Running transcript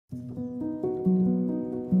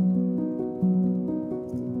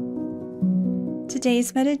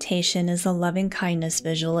Today's meditation is a loving kindness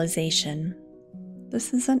visualization.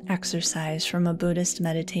 This is an exercise from a Buddhist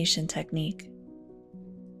meditation technique.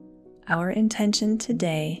 Our intention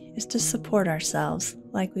today is to support ourselves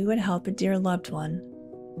like we would help a dear loved one.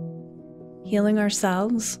 Healing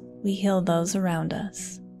ourselves, we heal those around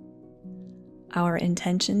us. Our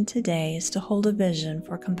intention today is to hold a vision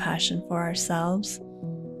for compassion for ourselves,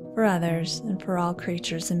 for others, and for all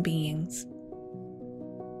creatures and beings.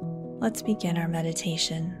 Let's begin our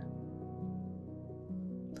meditation.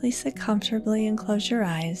 Please sit comfortably and close your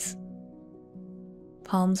eyes,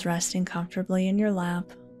 palms resting comfortably in your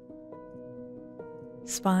lap,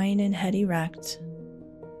 spine and head erect,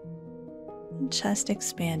 and chest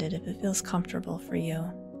expanded if it feels comfortable for you.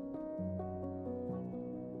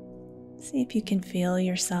 See if you can feel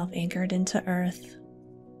yourself anchored into earth,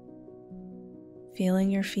 feeling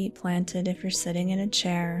your feet planted if you're sitting in a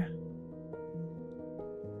chair,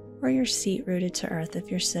 or your seat rooted to earth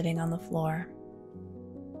if you're sitting on the floor.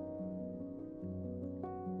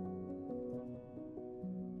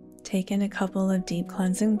 Take in a couple of deep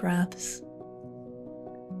cleansing breaths,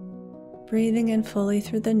 breathing in fully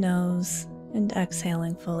through the nose and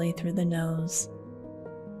exhaling fully through the nose.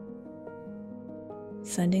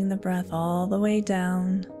 Sending the breath all the way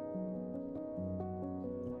down,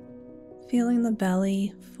 feeling the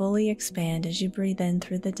belly fully expand as you breathe in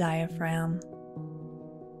through the diaphragm,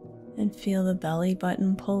 and feel the belly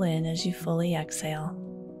button pull in as you fully exhale.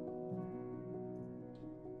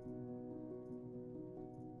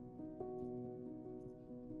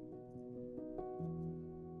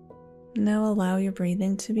 Now allow your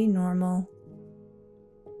breathing to be normal.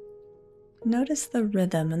 Notice the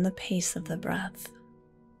rhythm and the pace of the breath.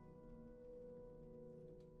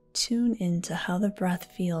 Tune into how the breath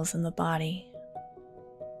feels in the body.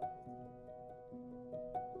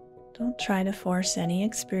 Don't try to force any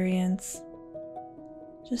experience.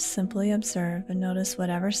 Just simply observe and notice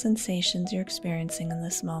whatever sensations you're experiencing in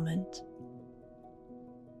this moment.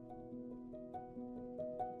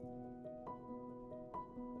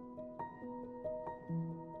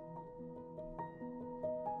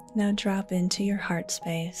 Now drop into your heart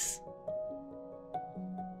space.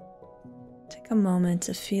 Take a moment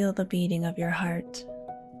to feel the beating of your heart.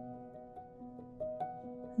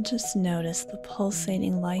 And just notice the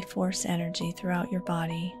pulsating life force energy throughout your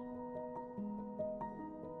body.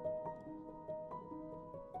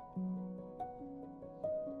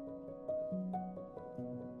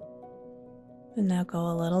 And now go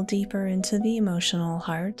a little deeper into the emotional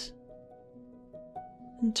heart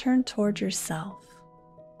and turn toward yourself.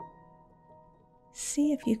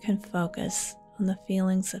 See if you can focus on the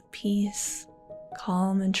feelings of peace,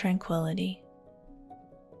 calm, and tranquility.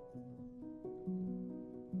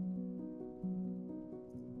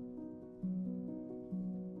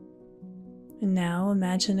 And now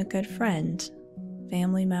imagine a good friend,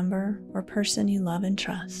 family member, or person you love and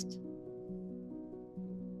trust.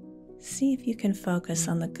 See if you can focus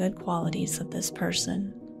on the good qualities of this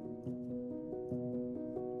person.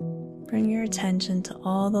 Bring your attention to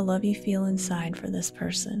all the love you feel inside for this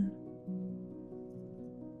person.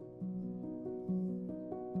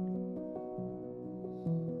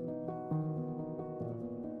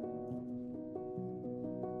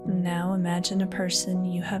 Now imagine a person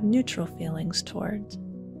you have neutral feelings toward,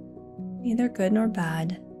 neither good nor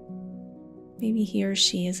bad. Maybe he or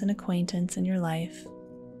she is an acquaintance in your life.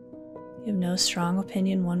 You have no strong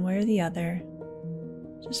opinion one way or the other.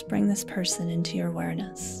 Just bring this person into your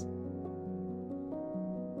awareness.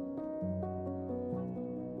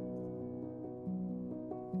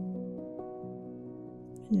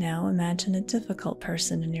 Now imagine a difficult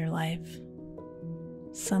person in your life.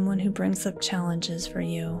 Someone who brings up challenges for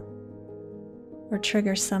you or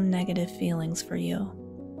triggers some negative feelings for you.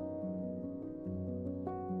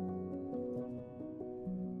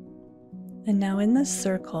 And now in this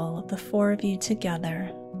circle of the four of you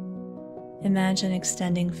together, imagine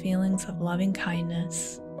extending feelings of loving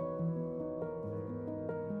kindness.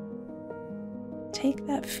 Take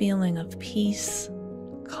that feeling of peace,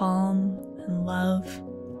 calm, and love,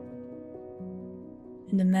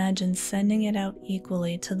 and imagine sending it out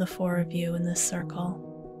equally to the four of you in this circle.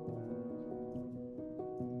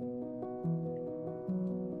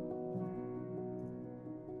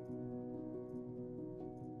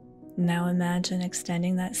 Now imagine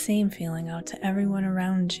extending that same feeling out to everyone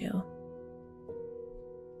around you.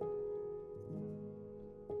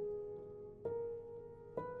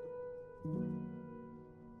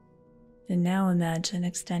 And now imagine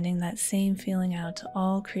extending that same feeling out to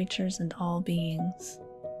all creatures and all beings.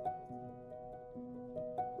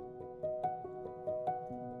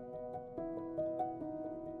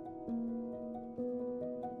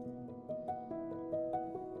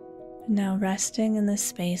 Now resting in this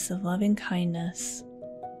space of loving kindness,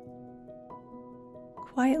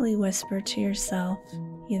 quietly whisper to yourself,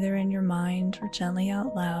 either in your mind or gently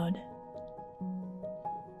out loud,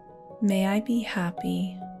 "May I be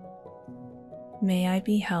happy. May I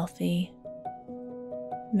be healthy.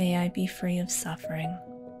 May I be free of suffering.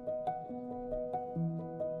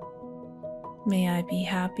 May I be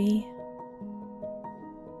happy.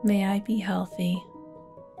 May I be healthy.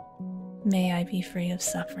 May I be free of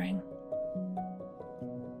suffering."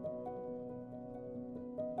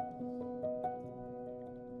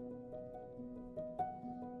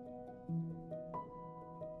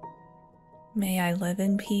 May I live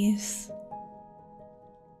in peace,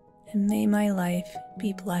 and may my life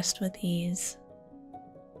be blessed with ease.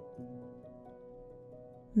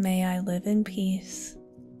 May I live in peace,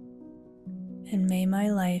 and may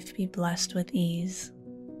my life be blessed with ease.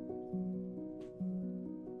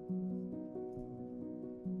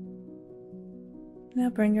 Now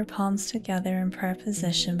bring your palms together in prayer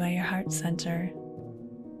position by your heart center.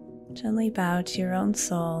 Gently bow to your own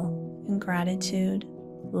soul in gratitude,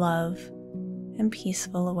 love, and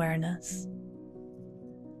peaceful awareness.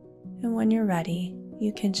 And when you're ready,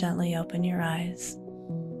 you can gently open your eyes.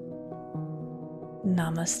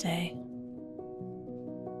 Namaste.